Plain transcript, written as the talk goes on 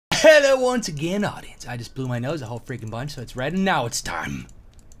Hello once again, audience. I just blew my nose a whole freaking bunch, so it's red, and now it's time.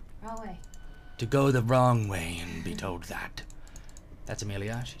 Wrong way. To go the wrong way and be told that. That's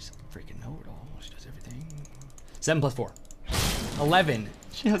Amelia. She's a freaking know-it-all. She does everything. 7 plus 4. 11.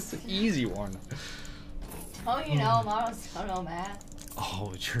 She has the easy one. Oh, you know, models don't know math.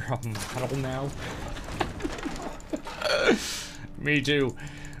 Oh, you're a model now? Me too.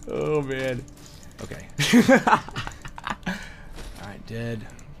 Oh, man. Okay. Alright, dead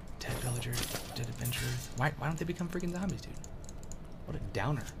villagers, dead adventurers. Why don't they become freaking zombies, dude? What a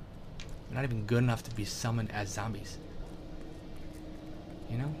downer. They're not even good enough to be summoned as zombies.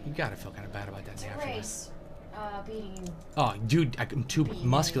 You know? You gotta feel kind of bad about that. It's a race. Beating. Oh, dude, I'm too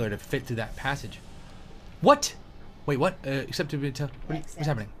muscular to fit through that passage. What? Wait, what? Except to be what's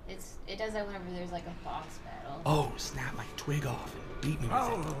happening? It does that whenever there's like a boss battle. Oh, snap my twig off and beat me with it.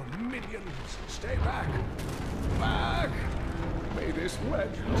 Oh, minions, stay back! Back! May this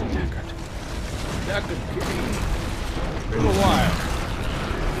legend that the king been a while.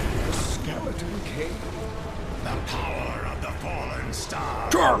 The Skeleton King. The power of the fallen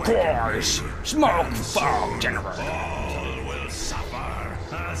star. Turquoise! Smoke fog generator! All will suffer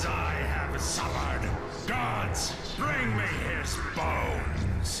as I have suffered. Gods, bring me his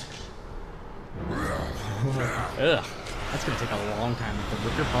bones. Ugh. That's gonna take a long time to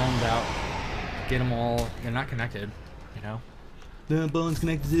rip your bones out. Get them all. They're not connected, you know? The bones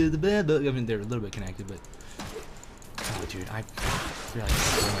connected to the bed. I mean, they're a little bit connected, but. Oh, dude, I feel like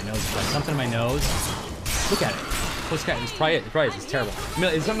something in my nose. Like something in my nose. Look at it. What's cat? It's probably it. It's terrible.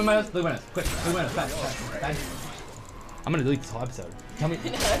 Is something in my nose? Look at it. Quick. Look at it. Fast. I'm gonna delete this whole episode. Tell me.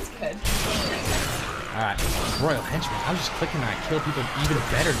 No, that's good. Alright. Royal Henchman. I was just clicking and I kill people even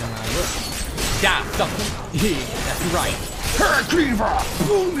better than I look. Yeah, something. Yeah, that's right. Cleaver!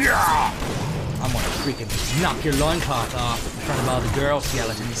 Booyah! I'm gonna freaking knock your loincloth off in front of all the girl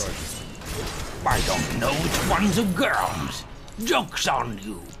skeletons. I don't know which ones are girls. Joke's on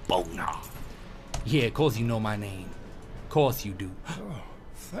you, boner. Yeah, of course you know my name. Of course you do. Oh,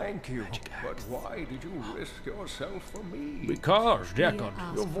 thank you. But why did you risk yourself for me? Because, Deckard,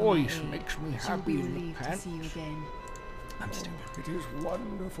 your voice makes me happy in the relieved to pants. see you again. I'm stupid. It is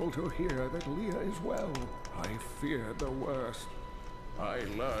wonderful to hear that Leah is well. I feared the worst. I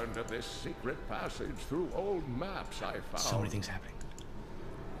learned of this secret passage through old maps I found. So many things happening.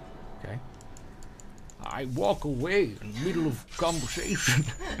 Okay. I walk away in the middle of conversation.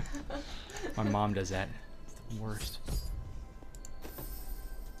 My mom does that. It's the worst.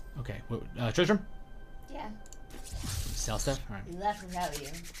 Okay. Tristram? Yeah. Sell stuff? Alright. We left without you.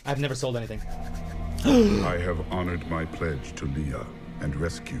 I've never sold anything. I have honored my pledge to Leah and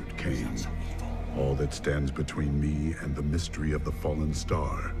rescued Cain. All that stands between me and the mystery of the fallen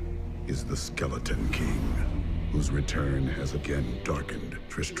star is the Skeleton King, whose return has again darkened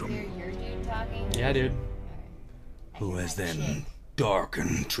Tristram. Your dude talking? Yeah, dude. Who has then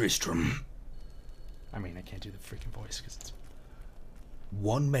darkened Tristram? I mean, I can't do the freaking voice because it's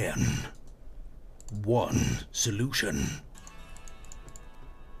one man, one solution.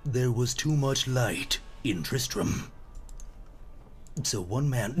 There was too much light in Tristram, so one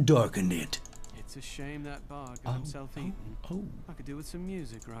man darkened it. It's a shame that bar got himself eaten. I could do with some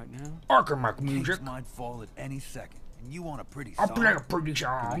music right now. Arkamark music. Kings might fall at any second, and you want a pretty I'll song. play a pretty Can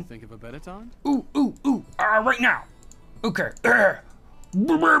song. you think of a better time? Ooh. Right now. Okay. It's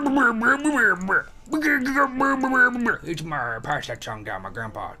my pass that song down. My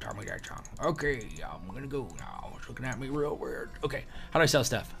grandpa taught me that song. Okay, I'm gonna go now. It's looking at me real weird. Okay, how do I sell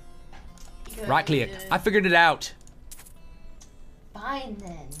stuff? Right click. I figured it out. Fine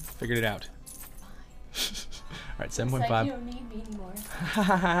then. Figured it out. Alright, 7.5. It's like you don't need me anymore.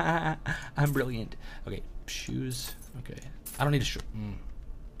 I'm brilliant. Okay, shoes. Okay. I don't need a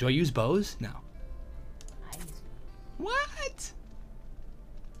Do I use bows? No. I use What?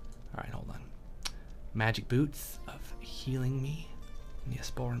 Alright, hold on. Magic boots of healing me.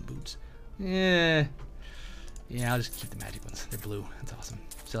 Neosporin boots. Yeah, I'll just keep the magic ones. They're blue. That's awesome.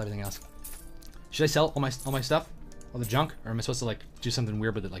 Sell everything else. Should I sell all my stuff? All the junk? Or am I supposed to like do something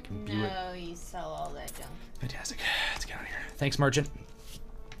weird with it, like imbue it? No, you sell all that junk. Fantastic. Let's get out of here. Thanks, merchant.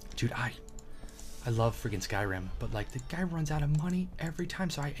 Dude, I love freaking Skyrim, but like the guy runs out of money every time,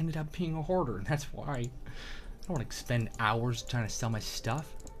 so I ended up being a hoarder, and that's why I don't want to spend hours trying to sell my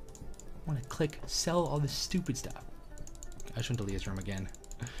stuff. I want to click sell all this stupid stuff. I just went to Leah's room again.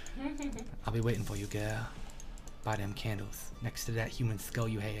 I'll be waiting for you, girl. Buy them candles next to that human skull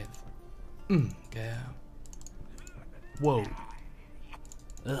you have. Girl. Whoa.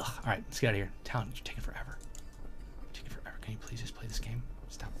 Ugh. Alright, let's get out of here. Talent, you're taking forever. Taking forever. Can you please just play this game?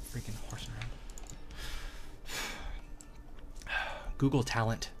 Stop freaking horsing around. Google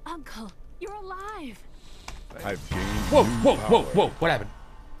talent. alive. I've gained Whoa, new whoa, whoa, power. whoa. What happened?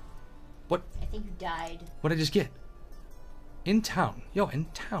 What? I think you died. What did I just get? In town. Yo, in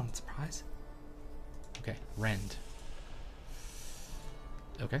town. Surprise. Okay, rend.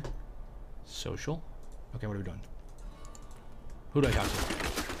 Okay. Social. Okay, what are we doing? Who do I talk to?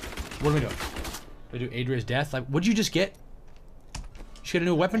 What are we doing? Do I do Adria's death? Like, what'd you just get? You just get a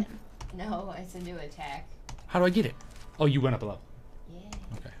new weapon? No, it's a new attack. How do I get it? Oh, you went up a level. Yeah.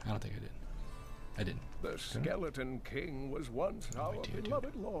 Okay, I don't think I did. I didn't. The Skeleton King was once our dear,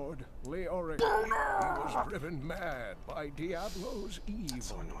 beloved lord, Leoric. He was driven mad by Diablo's evil. That's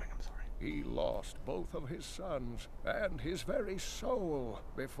so annoying, I'm sorry. He lost both of his sons and his very soul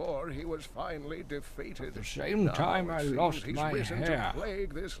before he was finally defeated. At the same time, I it lost seems my he's risen hair. to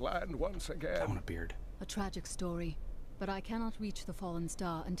plague this land once I again. want a beard. A tragic story, but I cannot reach the fallen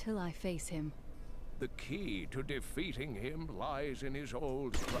star until I face him. The key to defeating him lies in his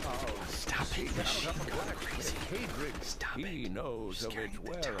old crown. Stop it. Seek out a blacksmith, Hadrian. Stop He it. knows You're of scaring its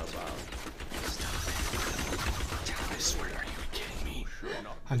the town. whereabouts. I swear, are you kidding me? Should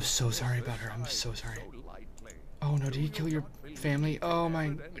not I'm so sorry about her. I'm so sorry. so lightly. Oh no, did he kill your family? Oh my.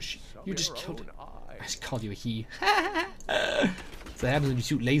 Evidence of You just your killed. own I eyes. just called you a he. So that happens when you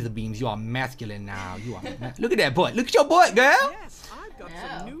shoot laser beams. You are masculine now. You are. Look at that butt. Look at your butt, girl. Yes, I've got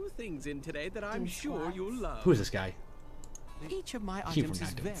Yeah. some new things in today that I'm sure you'll love. Who is this guy? Each of my He items from is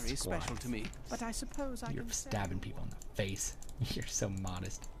not doing very squats. special to me, but I suppose I You're can say stabbing people in the face. You're so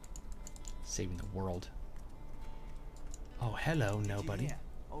modest. Saving the world. Oh, hello, nobody.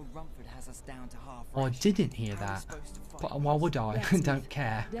 Old Rumford has us down to half. Oh, I didn't hear that. But why would I? I don't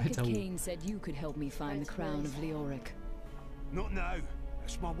care at Deckard all. Cain said you could help me find the crown of Leoric. Not now.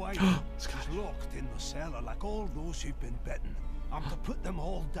 It's my wife. She's locked in the cellar like all those who've been bitten. I'm to put them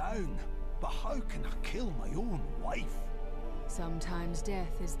all down. But how can I kill my own wife? Sometimes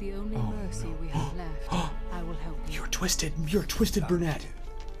death is the only Oh, mercy no. we have left. I will help you. You're twisted. You're a twisted brunette.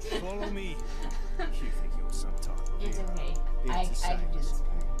 Follow me. You think you're some type of It's hero. okay. I can do this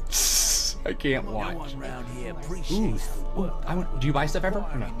part. I can't No watch. one round here Ooh, appreciates the work. I want. Do you buy stuff ever?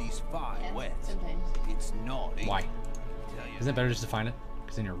 Or no? In these fine Yeah, wets. sometimes. It's not easy. Why? Tell you Isn't it better just to find it?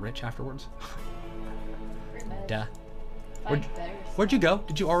 Because then you're rich afterwards. Pretty much. Duh. Find better Where'd you go?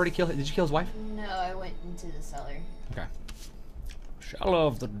 Did you already kill? Did you kill his wife? No, I went into the cellar. Okay. Shell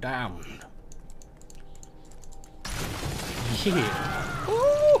of the damned. Yeah. Ooh.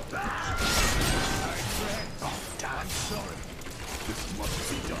 Oh, damn.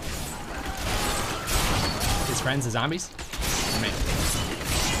 His friends, the zombies? Oh, man.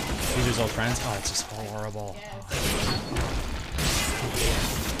 These are his old friends? Oh, it's just horrible.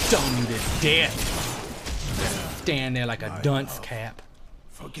 Done to death. Stand there like a dunce cap.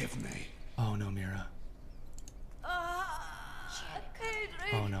 Forgive me. Oh no, Mira.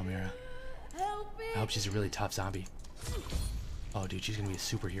 Oh no, Mira. I hope she's a really tough zombie. Oh, dude, she's gonna be a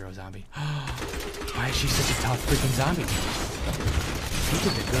superhero zombie. Why is she such a tough freaking zombie? She's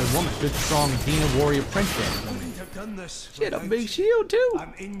a good woman, good, strong Dina warrior princess woman. I've done this. She had a without big you. shield too.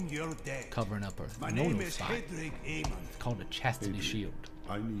 I'm in your debt. Covering up her My name no is spot. Hedrig Aemon. Called a chastity shield.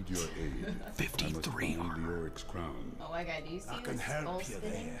 I need your aid. 53 I must find armor. Leoric's crown. Oh my god, do you see I this can skull help you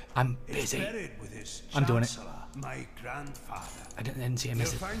spinning? there. I'm It's busy. buried with his I'm doing it. chancellor, my grandfather. I didn't see. I You'll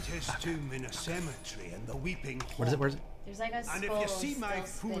missed it. find his tomb in a cemetery in the Weeping What is it? Where is it? There's like a skull And if you see my still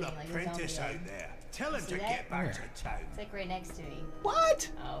fool spinning, like a apprentice zombie out egg. there, tell him See to that? get back Where? to town. It's like right next to me. What?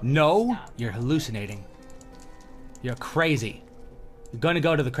 Oh, No, stop. you're hallucinating. You're crazy. You're gonna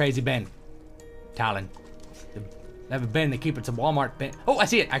go to the crazy bin, Talon. They have a bin. They keep it. It's a Walmart bin. Oh, I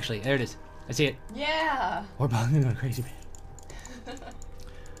see it. Actually, there it is. I see it. Yeah. We're probably going to a crazy bin.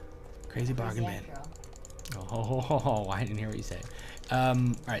 Crazy bargain bin. Oh, I didn't hear what you said. All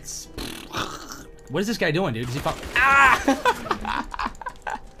right. What is this guy doing, dude? Is he following? Ah!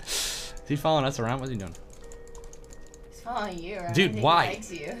 Is he following us around? What's he doing? He's following you. Right? I Dude, think why? He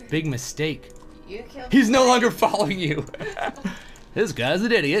likes you. Big mistake. You killed He's no him. longer following you. This guy's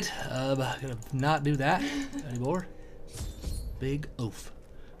an idiot. Gonna not do that anymore. Big oof.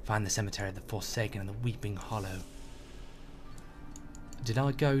 Find the cemetery of the Forsaken and the Weeping Hollow. Did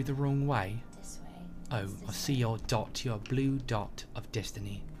I go the wrong way? This way. Oh, It's I this see way. your dot, your blue dot of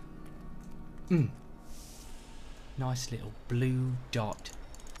destiny. Nice little blue dot.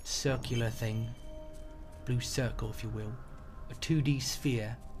 Circular thing. Blue circle, if you will. A 2D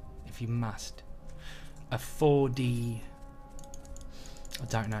sphere, if you must. A 4D... I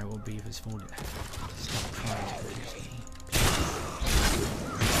don't know what would be if it's 4D. Stop trying to confuse me.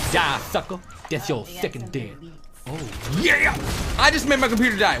 Die, sucker! That's your They got second some dead. elite. Oh, yeah! I just made my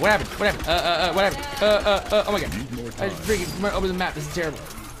computer die. What happened? What happened? What happened? Oh my god. I just freaking went over the map. This is terrible.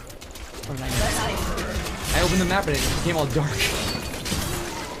 I opened the map and it became all dark.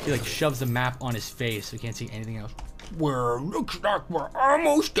 He like shoves the map on his face so he can't see anything else. Looks like we're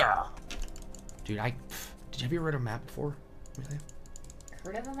almost there. Dude, have you ever read a map before? Really?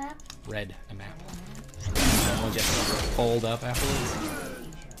 Heard of a map? Read a map. One just fold up afterwards.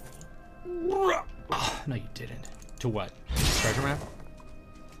 No, you didn't. To what? Treasure map?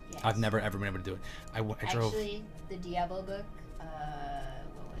 Yes. I've never ever been able to do it. I drove. Actually, the Diablo book.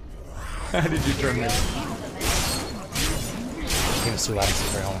 How did you turn this? Game is too loud.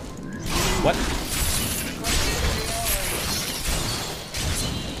 Sorry, hold on. What?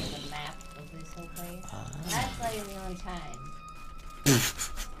 The map of this whole place. That's like the only time.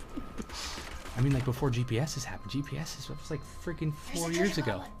 I mean, like before GPSs happened. GPSs was like freaking 4 years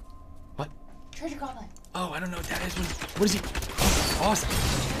ago. Goblin. What? Treasure Goblin. Oh, I don't know what that is. What is he? Oh, awesome.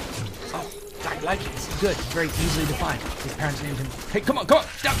 Oh, I like it. It's good. It's very easily defined. His parents named him. Hey, come on,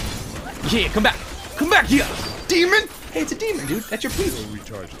 stop. Yeah, come back. Come back here, demon. Hey, it's a demon, dude. That's your piece.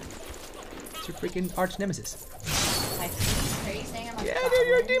 Recharging. It's your freaking arch nemesis. Yeah, dude,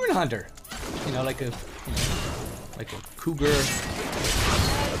 you're a demon hunter. You know, like a cougar.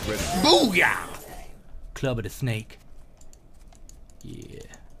 Booyah! Club of the Snake. Yeah.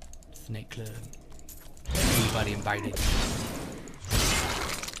 Snake Club. Anybody invited?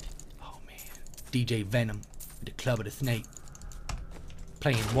 Oh man. DJ Venom. The Club of the Snake.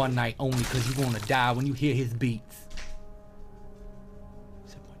 Playing one night only because you want to die when you hear his beats.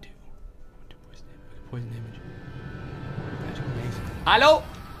 7.2. Poison damage. Magic maze. Hello?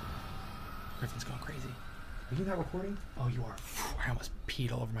 Griffin's going crazy. Are you not recording? Oh, you are. I almost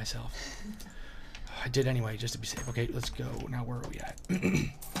peed all over myself. I did anyway, just to be safe. Okay, let's go. Now, where are we at?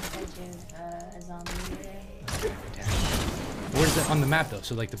 Where's that on the map, though?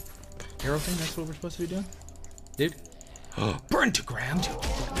 So, like, the arrow thing, that's what we're supposed to be doing? Dude? Burn to ground. Oh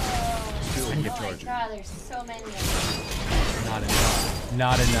my god, there's so many of them. Not enough.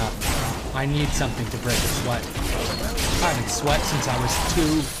 Not enough. I need something to break the sweat. I haven't sweat since I was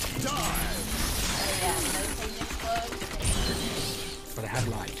 2. But I have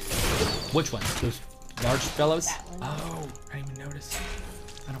light. Which ones? Those large fellows? Oh, I didn't even notice.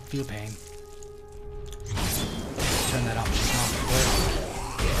 I don't feel pain. Turn that off.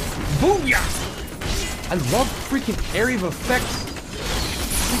 Booyah! I love freaking area of effects.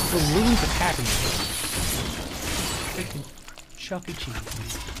 Like balloons of happiness. Freaking Chuck E.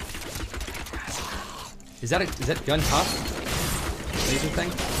 Cheese. Is that gun top? Laser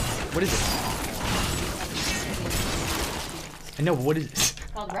thing? What is it? I know, but what is it?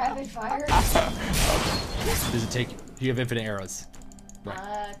 Called rapid fire. Does it take? Do you have infinite arrows?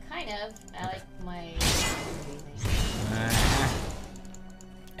 Right. Kind of. I like my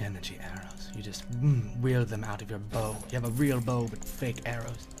energy arrows. You just wheel them out of your bow. You have a real bow with fake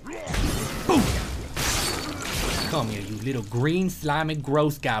arrows. Boom! Come here, you little green, slimy,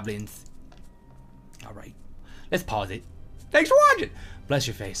 gross goblins. All right, let's pause it. Thanks for watching. Bless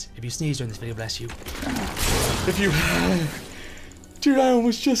your face. If you sneeze during this video, bless you. If you, dude, I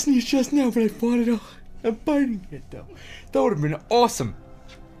almost just sneezed just now, but I fought it off. I'm biting it though. That would have been awesome.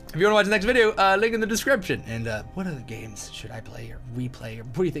 If you want to watch the next video, link in the description. And what other games should I play or replay? Or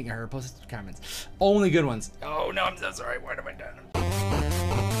what do you think I heard? Post it in the comments. Only good ones. Oh no, I'm so sorry. What have I done?